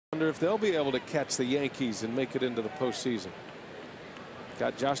Wonder if they'll be able to catch the Yankees and make it into the postseason.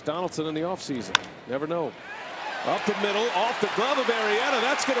 Got Josh Donaldson in the offseason. Never know. Up the middle, off the glove of Arrieta.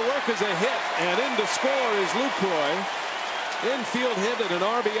 That's going to work as a hit. And in to score is Lucroy. Infield hit and an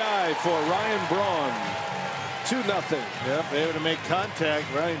RBI for Ryan Braun. 2-0. Yep, able to make contact.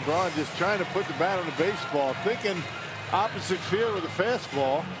 Ryan Braun just trying to put the bat on the baseball, thinking opposite field with a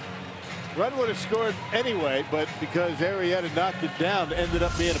fastball. Run would have scored anyway, but because Arrieta knocked it down, it ended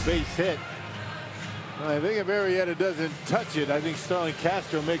up being a base hit. I think if Arrieta doesn't touch it, I think Starlin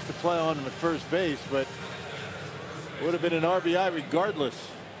Castro makes the play on him at first base, but it would have been an RBI regardless.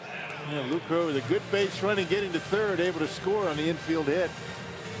 Lucroy with a good base running, getting to third, able to score on the infield hit.